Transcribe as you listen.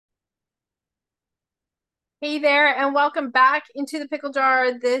Hey there, and welcome back into the pickle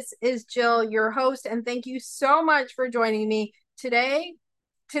jar. This is Jill, your host, and thank you so much for joining me today.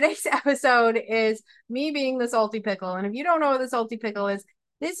 Today's episode is me being the salty pickle. And if you don't know what the salty pickle is,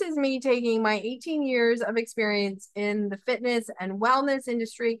 this is me taking my 18 years of experience in the fitness and wellness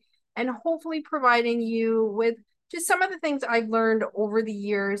industry and hopefully providing you with just some of the things I've learned over the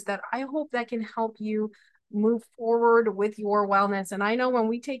years that I hope that can help you move forward with your wellness. And I know when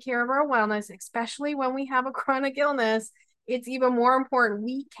we take care of our wellness, especially when we have a chronic illness, it's even more important.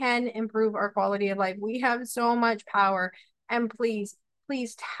 We can improve our quality of life. We have so much power. And please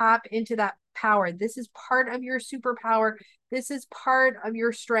tap into that power. This is part of your superpower. This is part of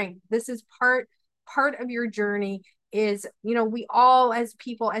your strength. This is part of your journey is, we all as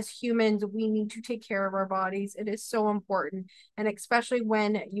people, as humans, we need to take care of our bodies. It is so important. And especially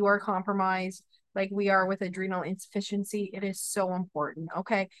when you are compromised like we are with adrenal insufficiency, it is so important.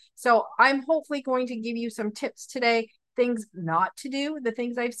 Okay. So I'm hopefully going to give you some tips today, things not to do, the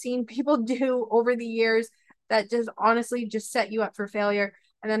things I've seen people do over the years that just honestly just set you up for failure.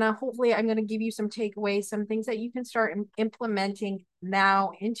 And then hopefully I'm going to give you some takeaways, some things that you can start implementing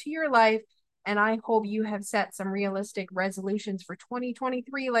now into your life. And I hope you have set some realistic resolutions for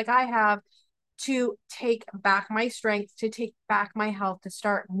 2023, like I have, to take back my strength, to take back my health, to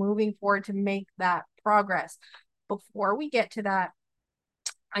start moving forward, to make that progress. Before we get to that,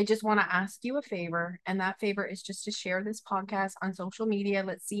 I just want to ask you a favor, and that favor is just to share this podcast on social media.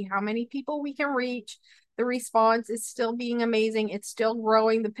 Let's see how many people we can reach. The response is still being amazing. It's still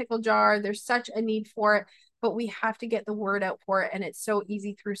growing, the pickle jar. There's such a need for it, but we have to get the word out for it. And it's so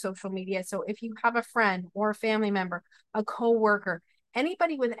easy through social media. So if you have a friend or a family member, a coworker,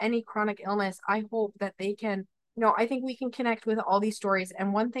 anybody with any chronic illness, I hope that they can, I think we can connect with all these stories.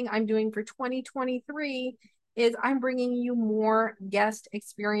 And one thing I'm doing for 2023 is I'm bringing you more guest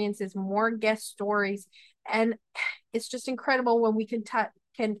experiences, more guest stories. And it's just incredible when we can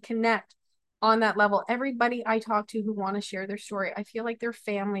connect on that level. Everybody I talk to who want to share their story, I feel like they're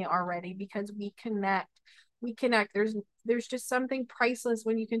family already because we connect. We connect. There's just something priceless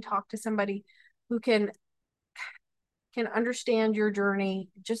when you can talk to somebody who can understand your journey,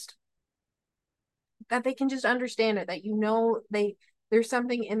 just that they can just understand it, that there's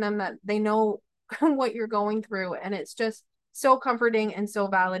something in them that they know what you're going through, and it's just so comforting and so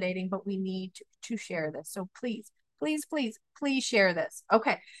validating. But we need to share this, so please share this.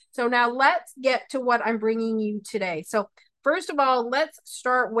 Okay, so now let's get to what I'm bringing you today. So first of all, let's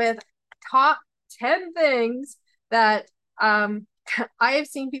start with top 10 things that I have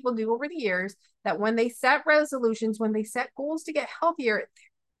seen people do over the years, that when they set resolutions, when they set goals to get healthier,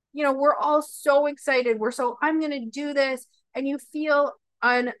 we're all so excited. I'm going to do this. And you feel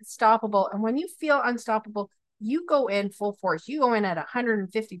unstoppable. And when you feel unstoppable, you go in full force. You go in at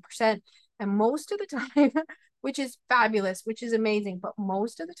 150%. And most of the time, which is fabulous, which is amazing. But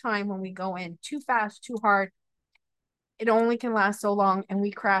most of the time, when we go in too fast, too hard, it only can last so long, and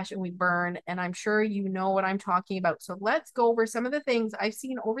we crash and we burn. And I'm sure you know what I'm talking about. So let's go over some of the things I've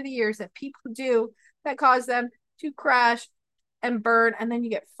seen over the years that people do that cause them to crash and burn, and then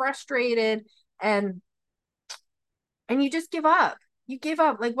you get frustrated and you just give up. You give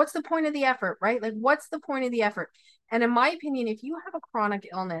up. Like, what's the point of the effort, right? Like, what's the point of the effort? And in my opinion, if you have a chronic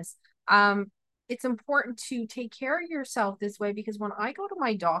illness, it's important to take care of yourself this way, because when I go to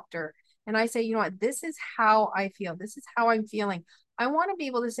my doctor and I say, this is how I feel, this is how I'm feeling, I want to be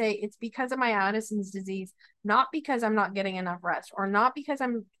able to say it's because of my Addison's disease, not because I'm not getting enough rest, or not because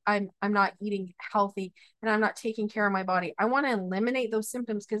I'm not eating healthy and I'm not taking care of my body. I want to eliminate those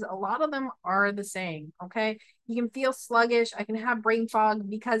symptoms because a lot of them are the same. Okay. You can feel sluggish. I can have brain fog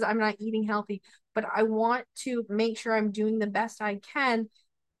because I'm not eating healthy, but I want to make sure I'm doing the best I can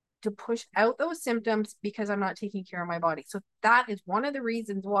to push out those symptoms because I'm not taking care of my body. So that is one of the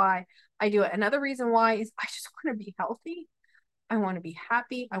reasons why I do it. Another reason why is I just want to be healthy. I want to be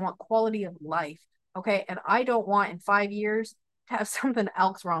happy. I want quality of life. Okay. And I don't want in 5 years to have something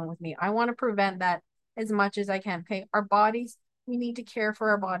else wrong with me. I want to prevent that as much as I can. Okay. Our bodies, we need to care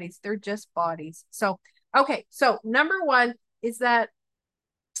for our bodies. They're just bodies. So, okay. So, number one is that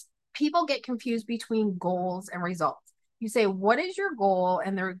people get confused between goals and results. You say, what is your goal?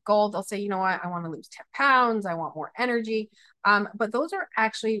 And their goal, they'll say, you know what, I want to lose 10 pounds. I want more energy. But those are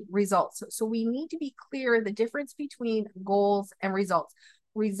actually results. So we need to be clear the difference between goals and results.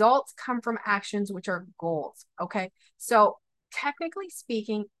 Results come from actions, which are goals. Okay. So technically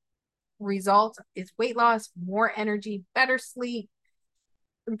speaking, results is weight loss, more energy, better sleep,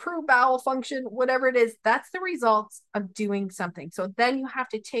 improve bowel function, whatever it is. That's the results of doing something. So then you have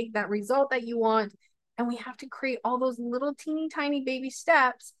to take that result that you want, and we have to create all those little teeny tiny baby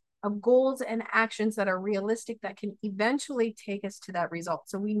steps of goals and actions that are realistic that can eventually take us to that result.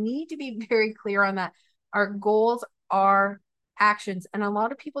 So we need to be very clear on that. Our goals are actions. And a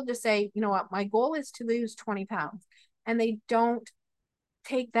lot of people just say, you know what, my goal is to lose 20 pounds. And they don't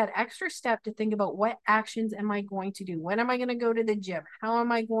take that extra step to think about what actions am I going to do? When am I going to go to the gym? How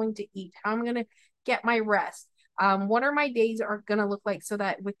am I going to eat? How am I going to get my rest? What are my days are going to look like so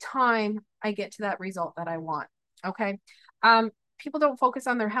that with time, I get to that result that I want. Okay. People don't focus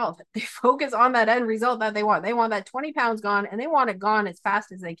on their health. They focus on that end result that they want. They want that 20 pounds gone and they want it gone as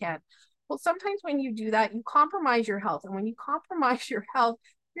fast as they can. Well, sometimes when you do that, you compromise your health. And when you compromise your health,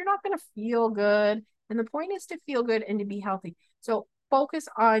 you're not going to feel good. And the point is to feel good and to be healthy. So focus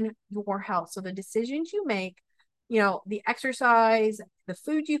on your health. So the decisions you make, the exercise, the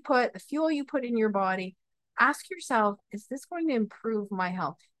food you put, the fuel you put in your body, ask yourself, is this going to improve my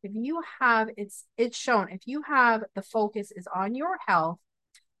health? If you have, it's shown, if you have the focus is on your health,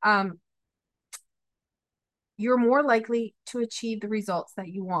 you're more likely to achieve the results that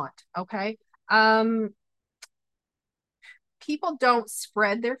you want. Okay. People don't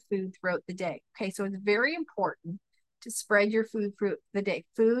spread their food throughout the day. Okay. So it's very important to spread your food throughout the day.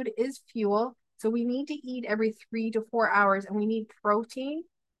 Food is fuel. So we need to eat every 3 to 4 hours, and we need protein,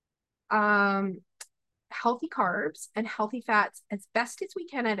 healthy carbs, and healthy fats as best as we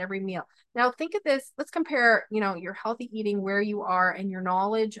can at every meal. Now think of this. Let's compare, your healthy eating, where you are, and your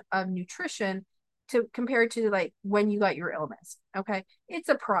knowledge of nutrition to compare to like when you got your illness. Okay. It's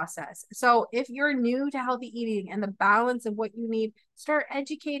a process. So if you're new to healthy eating and the balance of what you need, start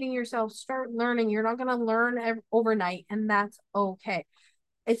educating yourself, start learning. You're not going to learn overnight, and that's okay.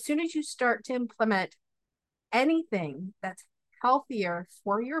 As soon as you start to implement anything that's healthier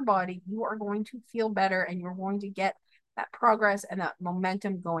for your body, you are going to feel better and you're going to get that progress and that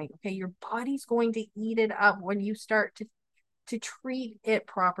momentum going. Okay. Your body's going to eat it up when you start to treat it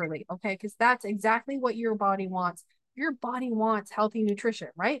properly. Okay. Because that's exactly what your body wants. Your body wants healthy nutrition,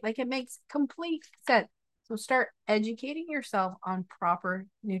 right? Like it makes complete sense. So start educating yourself on proper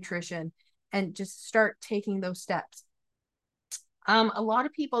nutrition and just start taking those steps. A lot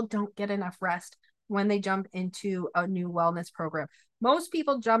of people don't get enough rest when they jump into a new wellness program. Most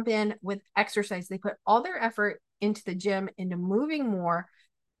people jump in with exercise. They put all their effort into the gym, into moving more,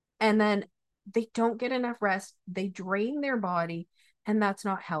 and then they don't get enough rest. They drain their body, and that's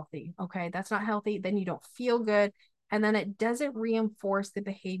not healthy. Okay. That's not healthy. Then you don't feel good. And then it doesn't reinforce the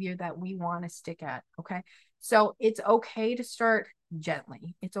behavior that we want to stick at. Okay. So it's okay to start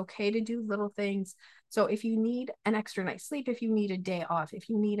gently. It's okay to do little things. So if you need an extra night's sleep, if you need a day off, if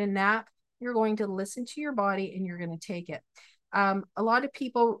you need a nap, you're going to listen to your body and you're going to take it. A lot of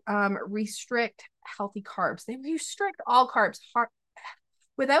people restrict healthy carbs. They restrict all carbs.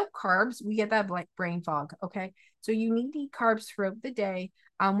 Without carbs, we get that brain fog. Okay. So you need to eat carbs throughout the day.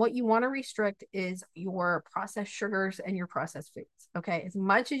 What you want to restrict is your processed sugars and your processed foods. Okay. As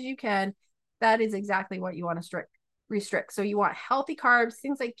much as you can, that is exactly what you want to restrict. So you want healthy carbs,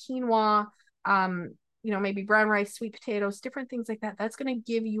 things like quinoa, maybe brown rice, sweet potatoes, different things like that. That's going to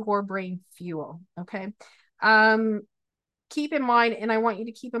give your brain fuel. Okay. Keep in mind, and I want you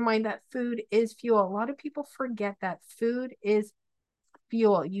to keep in mind that food is fuel. A lot of people forget that food is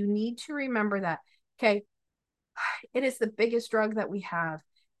fuel. You need to remember that. Okay. It is the biggest drug that we have,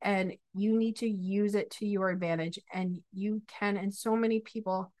 and you need to use it to your advantage. And you can, and so many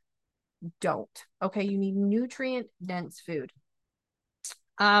people don't. Okay. You need nutrient dense food.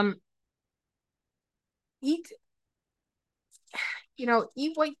 Eat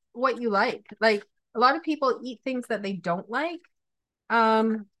what you like. Like a lot of people eat things that they don't like.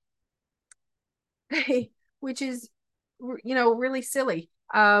 Which is really silly.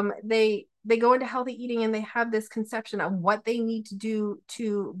 They go into healthy eating and they have this conception of what they need to do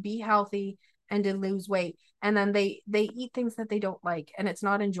to be healthy and to lose weight, and then they eat things that they don't like, and it's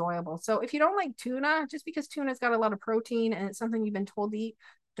not enjoyable. So if you don't like tuna, just because tuna's got a lot of protein and it's something you've been told to eat,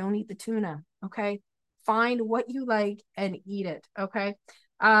 don't eat the tuna. Okay. Find what you like and eat it. Okay.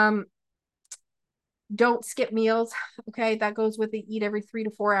 Don't skip meals. Okay. That goes with the eat every 3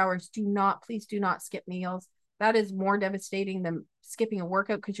 to 4 hours. Please do not skip meals. That is more devastating than skipping a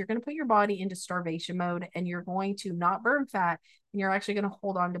workout, because you're going to put your body into starvation mode and you're going to not burn fat, and you're actually going to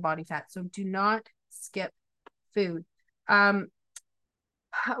hold on to body fat. So do not skip food. A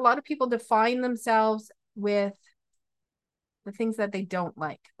lot of people define themselves with the things that they don't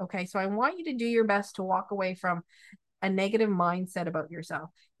like. Okay. So I want you to do your best to walk away from a negative mindset about yourself.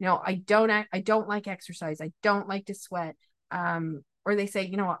 I don't like exercise. I don't like to sweat. Or they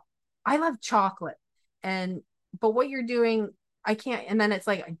say, I love chocolate. But what you're doing, I can't. And then it's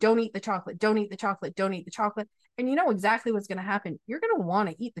like, don't eat the chocolate, don't eat the chocolate, don't eat the chocolate. and you know exactly what's going to happen. You're going to want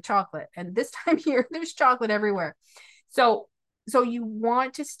to eat the chocolate. And this time of year, there's chocolate everywhere. So you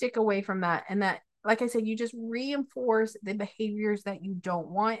want to stick away from that. And that, like I said, you just reinforce the behaviors that you don't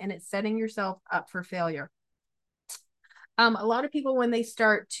want, and it's setting yourself up for failure. A lot of people, when they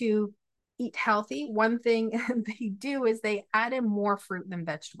start to eat healthy, one thing they do is they add in more fruit than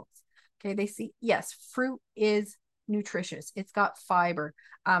vegetables. Okay, they see, yes, fruit is nutritious. It's got fiber.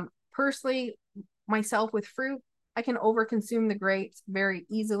 Personally, myself with fruit, I can overconsume the grapes very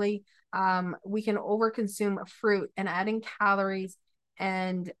easily. We can overconsume fruit and adding calories,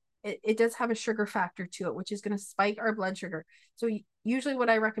 and it does have a sugar factor to it, which is going to spike our blood sugar. So usually what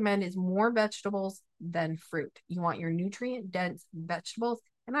I recommend is more vegetables than fruit. You want your nutrient dense vegetables.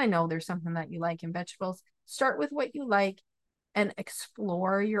 And I know there's something that you like in vegetables. Start with what you like and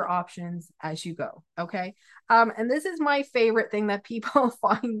explore your options as you go. Okay. And this is my favorite thing that people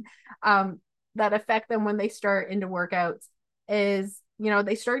find that affect them when they start into workouts is,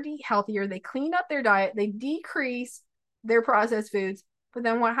 they start to eat healthier. They clean up their diet. They decrease their processed foods. But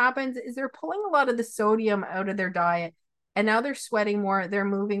then what happens is they're pulling a lot of the sodium out of their diet. And now they're sweating more, they're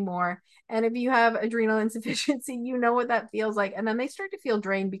moving more. And if you have adrenal insufficiency, you know what that feels like. And then they start to feel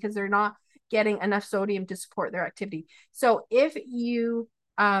drained because they're not getting enough sodium to support their activity. So if you,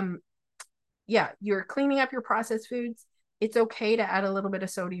 you're cleaning up your processed foods, it's okay to add a little bit of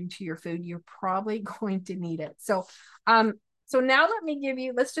sodium to your food. You're probably going to need it. So now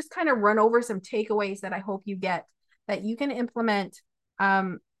let's just kind of run over some takeaways that I hope you get that you can implement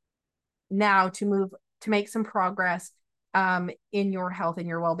now to make some progress in your health and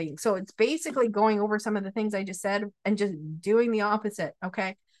your well-being. So it's basically going over some of the things I just said and just doing the opposite.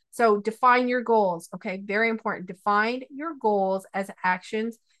 Okay. So define your goals. Okay. Very important. Define your goals as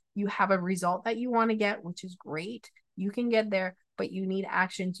actions. You have a result that you want to get, which is great. You can get there, but you need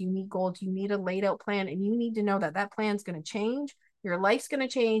actions. You need goals. You need a laid out plan, and you need to know that that plan is going to change. Your life's going to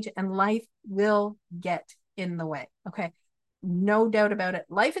change, and life will get in the way. Okay. No doubt about it.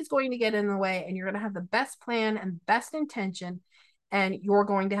 Life is going to get in the way, and you're going to have the best plan and best intention, and you're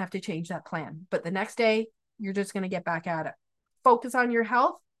going to have to change that plan. But the next day, you're just going to get back at it. Focus on your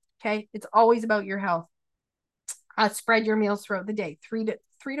health. Okay. It's always about your health. Spread your meals throughout the day, 3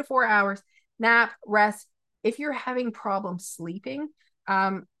 to 4 hours, nap, rest. If you're having problems sleeping,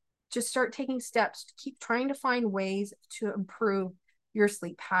 just start taking steps to keep trying to find ways to improve your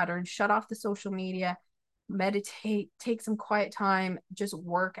sleep pattern. Shut off the social media, meditate, take some quiet time, just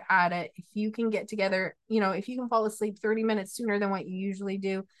work at it. If you can get together, if you can fall asleep 30 minutes sooner than what you usually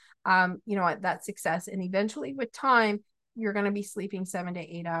do, that's success. And eventually with time, you're going to be sleeping 7 to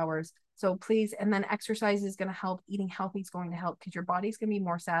 8 hours. So please, and then exercise is going to help. Eating healthy is going to help because your body's going to be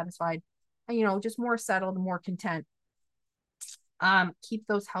more satisfied, and, just more settled, more content. Keep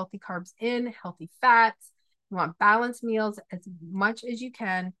those healthy carbs in, healthy fats. You want balanced meals as much as you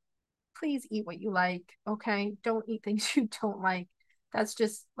can. Please eat what you like. Okay. Don't eat things you don't like. That's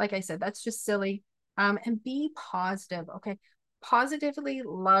just, like I said, that's just silly. And be positive. Okay. Positively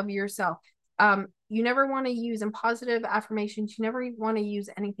love yourself. You never want to use in positive affirmations. You never want to use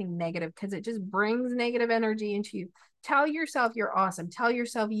anything negative because it just brings negative energy into you. Tell yourself you're awesome. Tell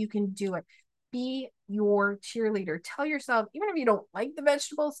yourself you can do it. Be your cheerleader. Tell yourself, even if you don't like the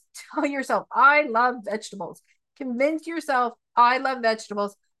vegetables, tell yourself, I love vegetables. Convince yourself, I love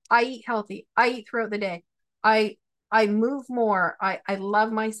vegetables. I eat healthy. I eat throughout the day. I move more. I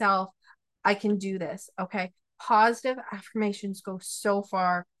love myself. I can do this. Okay. Positive affirmations go so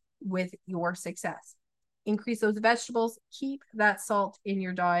far with your success. Increase those vegetables. Keep that salt in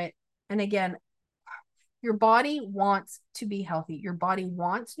your diet. And again, your body wants to be healthy. Your body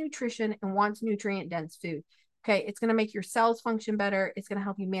wants nutrition and wants nutrient dense food. Okay. It's going to make your cells function better. It's going to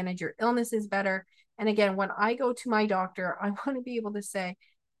help you manage your illnesses better. And again, when I go to my doctor, I want to be able to say,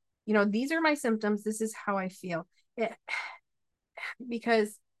 these are my symptoms. This is how I feel.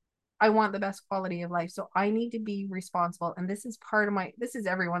 Because I want the best quality of life. So I need to be responsible. And this is this is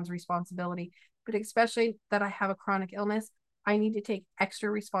everyone's responsibility, but especially that I have a chronic illness, I need to take extra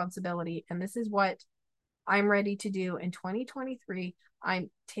responsibility. And this is what I'm ready to do in 2023.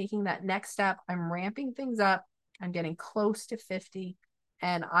 I'm taking that next step. I'm ramping things up. I'm getting close to 50.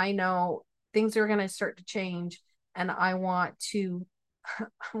 And I know things are going to start to change. And I want to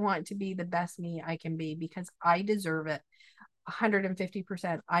be the best me I can be because I deserve it.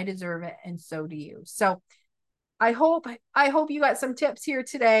 150%. I deserve it, and so do you. So I hope you got some tips here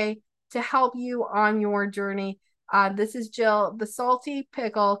today to help you on your journey. This is Jill, the Salty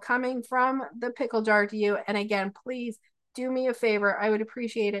Pickle, coming from the pickle jar to you. And again, please do me a favor. I would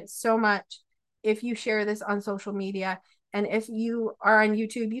appreciate it so much if you share this on social media. And if you are on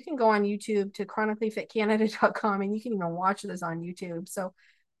YouTube, you can go on YouTube to chronicallyfitcanada.com and you can even watch this on YouTube. So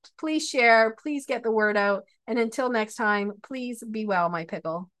please share, please get the word out. And until next time, please be well, my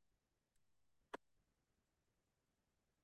pickle.